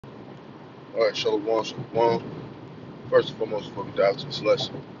All right, Shalom, Shalom. First and foremost, before we dive into this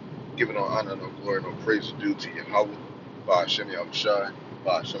lesson, giving all honor, no glory, no praise is due to Yahweh, by Hashem Yahushai,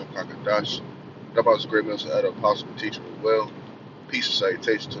 by Hashem Kakadash. That was a great minister, at apostle, teacher as well. Peace and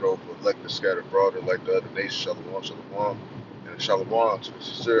salutation to those who elected scattered abroad like the other nations. Shalom, Shalom. And Shalom to the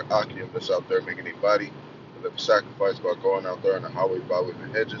sincere Akim that's out there making a body, a living sacrifice by going out there on the highway, byways,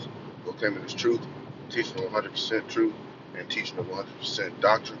 and hedges, proclaiming His truth, teaching the 100% truth, and teaching the 100%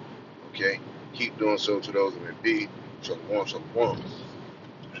 doctrine. Okay? Keep doing so to those that may be. Shalom, Shalom.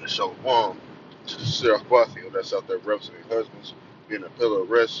 And Shalom to the sincere Aquathia that's out there representing husbands, being a pillar of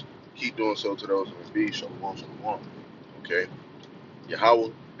rest. Keep doing so to those that may be. Shalom, Shalom. Okay? Yahweh,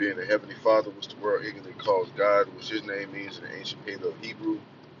 being the Heavenly Father, which the world ignorantly calls God, which His name means in the ancient Paleo Hebrew.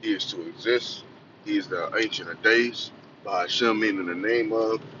 He is to exist. He is the Ancient of Days. By Hashem, meaning the name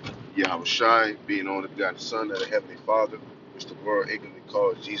of Yahweh Shai, being the only begotten Son of the Heavenly Father, which the world ignorantly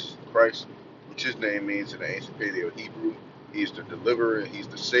calls Jesus Christ, which His name means in the ancient Paleo Hebrew. He is the deliverer and He's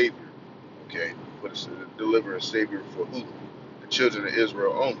the Savior. Okay, but it's the deliverer and Savior for who? The children of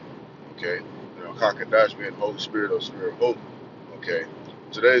Israel only. Okay, Hakadash being Holy Spirit or Spirit of Hope. Okay,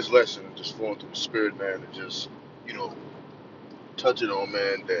 today's lesson is just flowing through the spirit, man, and just, touching on,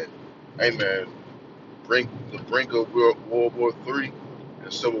 man, that, hey, man, the brink of World War III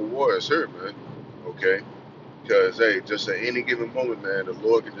and Civil War is here, man. Okay, because, hey, just at any given moment, man, the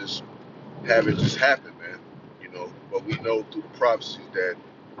Lord can just have it just happen, man. But we know through the prophecies that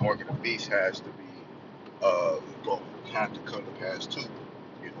the mark of the beast has to be going to have to come to pass too.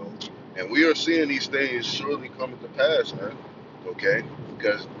 You know, and we are seeing these things surely coming to pass, man. Okay,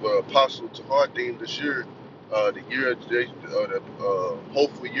 because Apostle Tahar deemed this year the year of the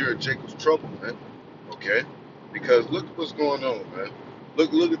hopeful year of Jacob's trouble, man. Okay, because look at what's going on, man.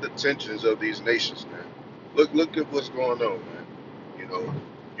 Look at the tensions of these nations, man. Look at what's going on, man. You know,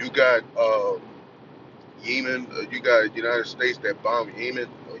 you got Yemen, you got United States that bombed Yemen.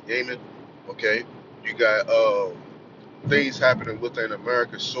 Okay, you got things happening within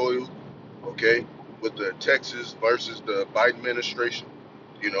America's soil. Okay, with the Texas versus the Biden administration.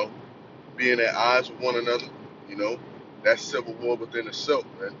 You know, being at odds with one another. You know, that's civil war within itself,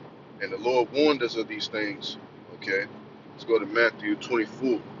 man. And the Lord warned us of these things. Okay, let's go to Matthew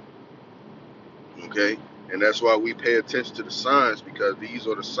 24. Okay, and that's why we pay attention to the signs, because these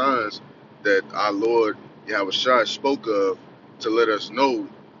are the signs that our Lord Yahweh Shai spoke of to let us know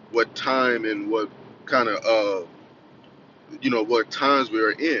what time and what kind of what times we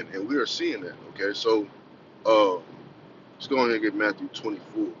are in, and we are seeing that. Okay, so let's go ahead and get Matthew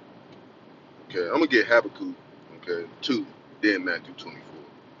 24. Okay, I'm gonna get Habakkuk, okay, 2, then Matthew 24.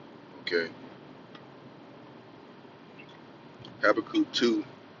 Okay, Habakkuk 2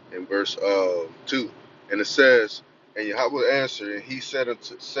 and verse 2, and it says, and Yahweh answered, and He said,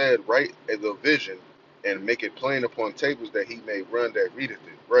 write the vision and make it plain upon tables, that he may run that readeth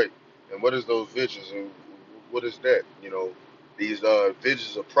it. Right. And what is those visions, and what is that? These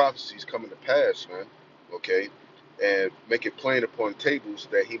visions of prophecies coming to pass, man. Okay, and make it plain upon tables,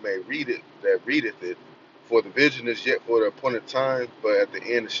 that he may read it, that readeth it. For the vision is yet for the appointed time, but at the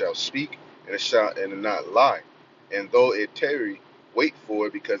end it shall speak, and it not lie. And though it tarry, wait for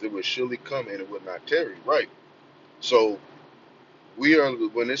it, because it will surely come, and it will not tarry. Right. So we are,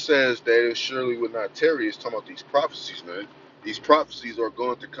 when it says that it surely will not tarry, it's talking about these prophecies, man. These prophecies are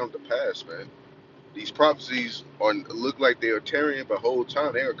going to come to pass, man. These prophecies look like they are tarrying, but the whole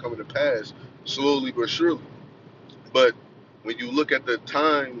time they are coming to pass, slowly but surely. But when you look at the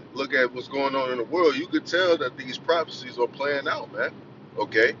time, look at what's going on in the world, you could tell that these prophecies are playing out, man.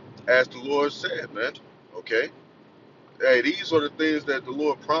 Okay, as the Lord said, man. Okay, hey, these are the things that the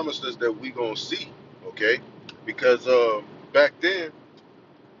Lord promised us that we gonna see. Okay, because back then,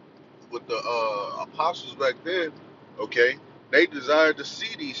 with the apostles back then, okay, they desired to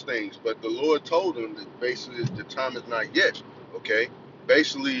see these things, but the Lord told them that basically the time is not yet. Okay,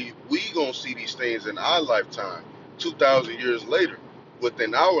 basically we gonna see these things in our lifetime, 2,000 years later,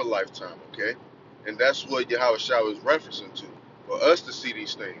 within our lifetime. Okay, and that's what Yahweh Shah is referencing to, for us to see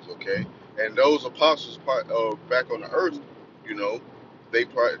these things. Okay, and those apostles back on the earth, you know,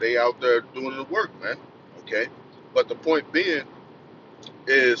 they out there doing the work, man. Okay, but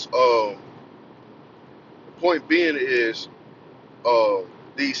is the point being is uh,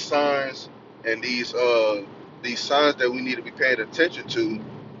 these signs, and these signs that we need to be paying attention to,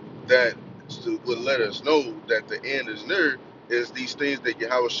 that would let us know that the end is near, is these things that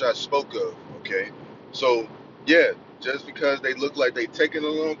Yahweh Shah spoke of. Okay, so yeah, just because they look like they taking a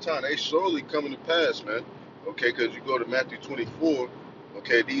long time, they surely coming to pass, man. Okay, because you go to Matthew 24.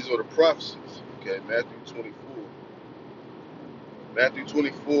 Okay, these are the prophecies. Okay, Matthew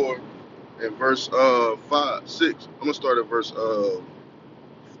 24, in verse 6. I'm gonna start at verse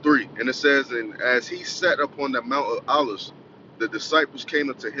 3, and it says, "And as he sat upon the Mount of Olives, the disciples came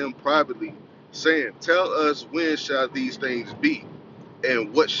unto him privately, saying, Tell us when shall these things be,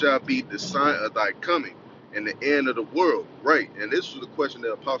 and what shall be the sign of thy coming, and the end of the world?" Right, and this was the question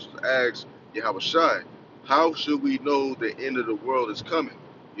that apostles asked Yahushua. How should we know the end of the world is coming?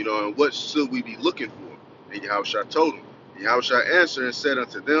 And what should we be looking for? And Yahushua told them. Yahushua answered and said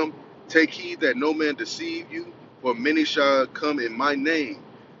unto them, Take heed that no man deceive you, for many shall come in my name,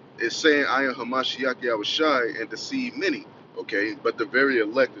 is saying, I am Hamashiach Yahushai, and deceive many. Okay, but the very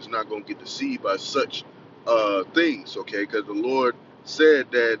elect is not going to get deceived by such things. Okay, because the Lord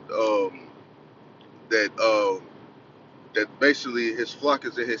said that that basically his flock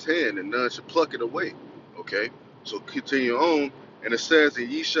is in his hand, and none should pluck it away. Okay, so continue on, and it says, And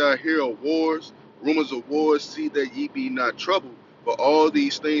ye shall hear of wars, rumors of wars. See that ye be not troubled, for all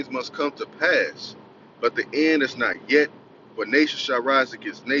these things must come to pass, but the end is not yet. For nation shall rise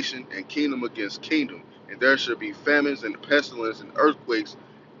against nation, and kingdom against kingdom, and there shall be famines and pestilence and earthquakes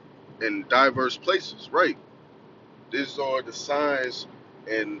in diverse places. Right, these are the signs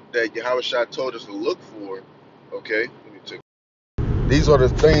and that Yahushua told us to look for. Okay, let me take. These are the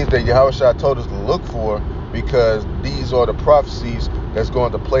things that Yahushua told us to look for, because these are the prophecies that's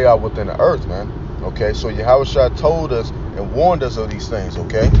going to play out within the earth, man. Okay, so Yahushua told us and warned us of these things.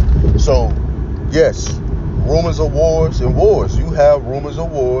 Okay, so yes, rumors of wars and wars. You have rumors of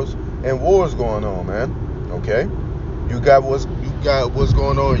wars and wars going on, man. Okay, you got what's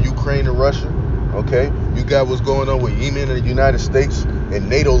going on in Ukraine and Russia. Okay, you got what's going on with Yemen and the United States, and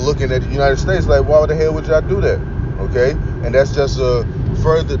NATO looking at the United States like, why the hell would y'all do that? Okay, and that's just a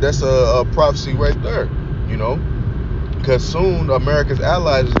prophecy right there, because soon America's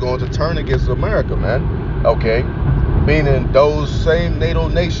allies is going to turn against America, man. Okay, meaning those same NATO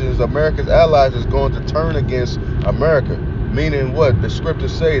nations, America's allies, is going to turn against America. Meaning what? The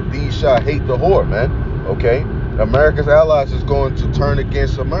scriptures say, these shall hate the whore, man. Okay, America's allies is going to turn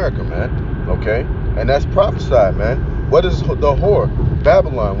against America, man. Okay, and that's prophesied, man. What is the whore?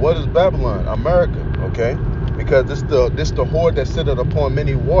 Babylon. What is Babylon? America. Okay, because this the whore that sitteth upon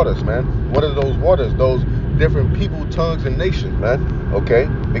many waters, man. What are those waters? Those different people, tongues, and nations, man. Okay,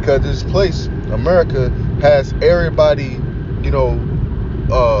 because this place, America, has everybody,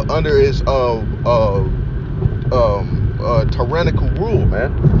 under its tyrannical rule,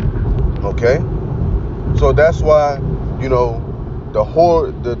 man. Okay, so that's why, the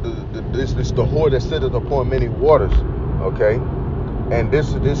whore, this the whore that sitteth upon many waters. Okay, and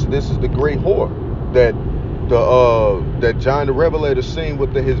this is the great whore that John the Revelator seen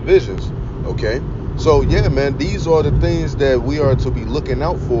with his visions. Okay, so yeah, man, these are the things that we are to be looking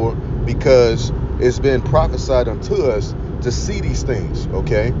out for, because it's been prophesied unto us to see these things.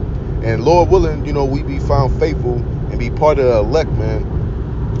 Okay, and Lord willing, we be found faithful and be part of the elect,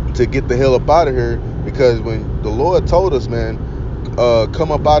 man, to get the hell up out of here. Because when the Lord told us, man,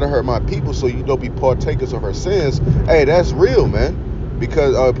 come up out of her, my people, so you don't be partakers of her sins. Hey, that's real, man.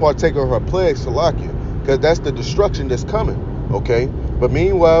 Because partaker of her plagues, Salakia, because that's the destruction that's coming. Okay, but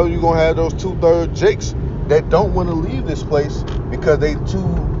meanwhile, you're gonna have those 2/3 jakes that don't want to leave this place because they too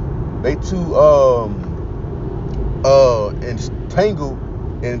entangled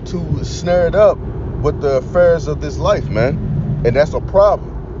and too snared up with the affairs of this life, man. And that's a problem.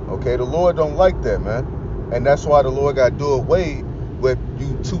 Okay, the Lord don't like that, man. And that's why the Lord got to do away with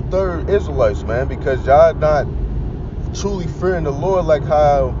you 2/3 Israelites, man, because y'all not truly fearing the Lord like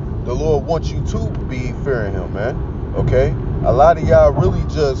how the Lord wants you to be fearing him, man. Okay, a lot of y'all really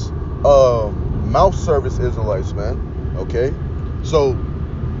just mouth service Israelites, man. Okay, so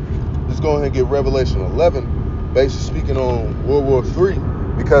let's go ahead and get Revelation 11, basically speaking on World War III,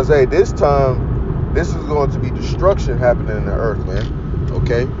 because hey, this time this is going to be destruction happening in the earth, man.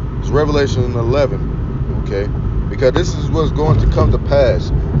 Okay, it's Revelation 11. Okay, because this is what's going to come to pass.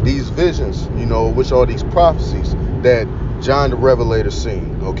 These visions, which are these prophecies that John the Revelator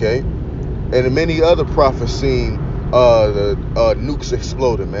seen. Okay, and many other prophets seen the nukes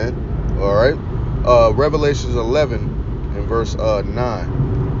exploding, man. All right, Revelation 11 and verse 9,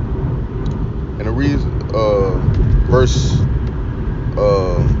 and the reason verse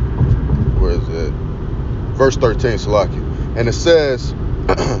where is it? Verse 13, Salaki. And it says,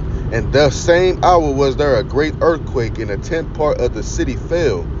 and the same hour was there a great earthquake, and a 10th part of the city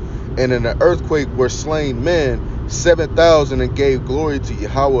fell. And in the earthquake were slain men 7,000, and gave glory to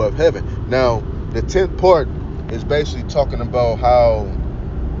Yahweh of heaven. Now, the 10th part is basically talking about how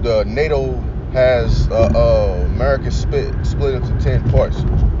the NATO has America split into 10 parts.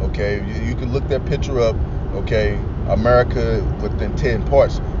 Okay, you can look that picture up okay, America within 10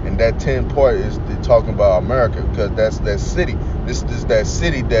 parts. And that 10 part is talking about America, because that's that city. This is that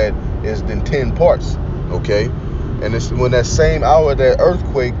city that is in 10 parts, okay? And it's when that same hour, that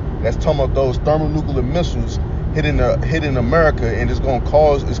earthquake, that's talking about those thermonuclear missiles hitting America, and it's gonna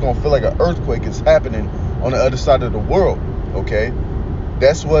feel like an earthquake is happening on the other side of the world, okay?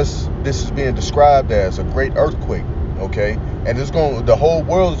 That's what this is being described as, a great earthquake, okay? And the whole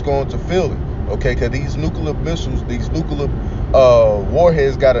world is going to feel it, okay? Because these nuclear missiles, these nuclear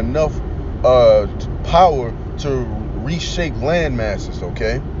warheads got enough power to reshape land masses,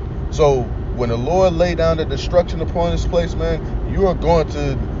 okay? So when the Lord lay down the destruction upon this place, man,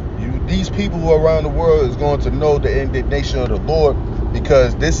 these people who are around the world is going to know the indignation of the Lord,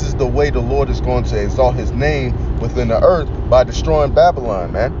 because this is the way the Lord is going to exalt his name within the earth, by destroying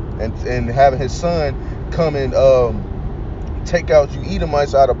Babylon, man, and having his son come and take out you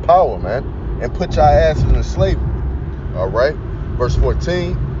Edomites out of power, man, and put your asses in slavery. All right, verse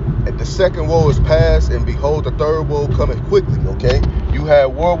 14. And the second woe is past, and behold, the third woe cometh quickly. Okay, you had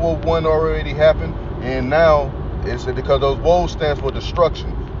World War I already happened, and now it's because those woes stands for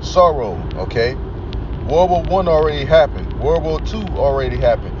destruction, sorrow. Okay, World War I already happened. World War II already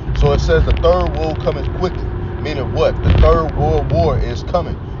happened. So it says the third woe cometh quickly. Meaning what? The third world war is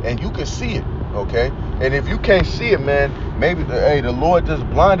coming, and you can see it, okay? And if you can't see it, man, maybe the Lord just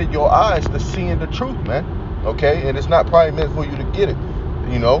blinded your eyes to seeing the truth, man, okay? And it's not probably meant for you to get it,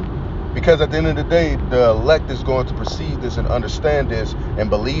 you know? Because at the end of the day, the elect is going to perceive this and understand this and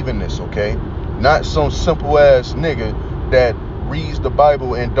believe in this, okay? Not some simple ass nigga that reads the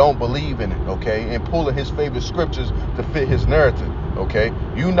Bible and don't believe in it, okay? And pulling his favorite scriptures to fit his narrative, okay?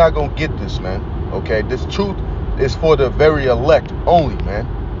 You're not gonna get this, man, okay? This truth is for the very elect only, man.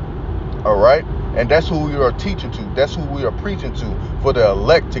 All right? And that's who we are teaching to. That's who we are preaching to, for the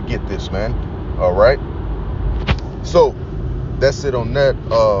elect to get this, man. All right? So, that's it on that.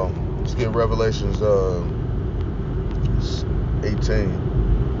 Let's get Revelations 18.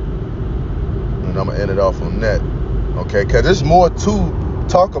 And I'm going to end it off on that. Okay? Because there's more to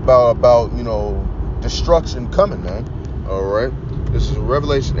talk about, you know, destruction coming, man. All right? This is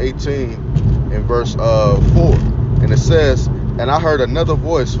Revelation 18 in verse 4. And it says, and I heard another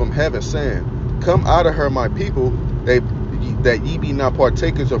voice from heaven saying, come out of her, my people, that ye be not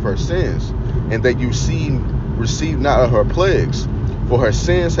partakers of her sins, and that you receive not of her plagues. For her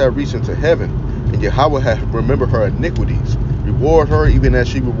sins have reached into heaven, and Yahweh hath remembered her iniquities. Reward her even as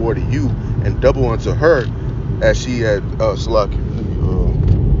she rewarded you, and double unto her as she had Salaki.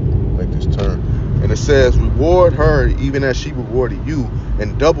 Let me make this turn. And it says, reward her even as she rewarded you,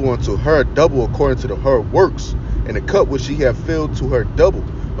 and double unto her, double according to her works, and the cup which she have filled to her double.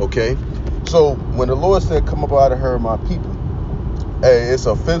 Okay? So when the Lord said, come up out of her, my people, hey, it's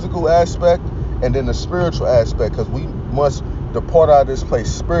a physical aspect and then a spiritual aspect, because we must depart out of this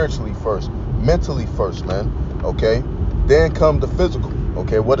place spiritually first, mentally first, man. Okay? Then come the physical.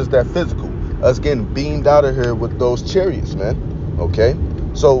 Okay? What is that physical? Us getting beamed out of here with those chariots, man. Okay?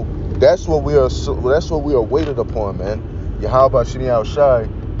 So that's what we are waited upon, man. Yahweh Shemi Shai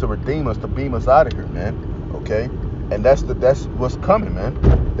to redeem us, to beam us out of here, man. Okay? And that's what's coming,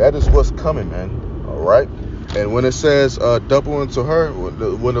 man. That is what's coming, man. All right? And when it says double unto her,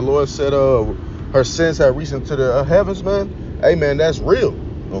 when the Lord said her sins have reached into the heavens, man, hey, man, that's real.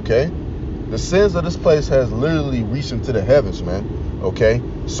 Okay? The sins of this place has literally reached into the heavens, man. Okay?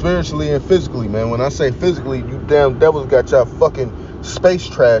 Spiritually and physically, man. When I say physically, you damn devils got y'all fucking space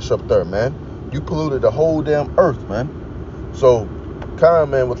trash up there, man. You polluted the whole damn earth, man. So, kind of,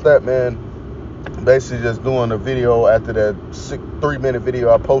 man, with that, man, basically just doing a video after that 3-minute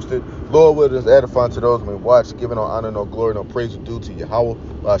video I posted. Lord will just edify to those who may watch, giving no honor, no glory, no praise due to Yahweh,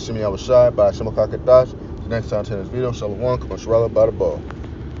 by Shemi Shai, by Shema Kakadash. Next time to this video, Shalom, come on, Sharala, by the ball.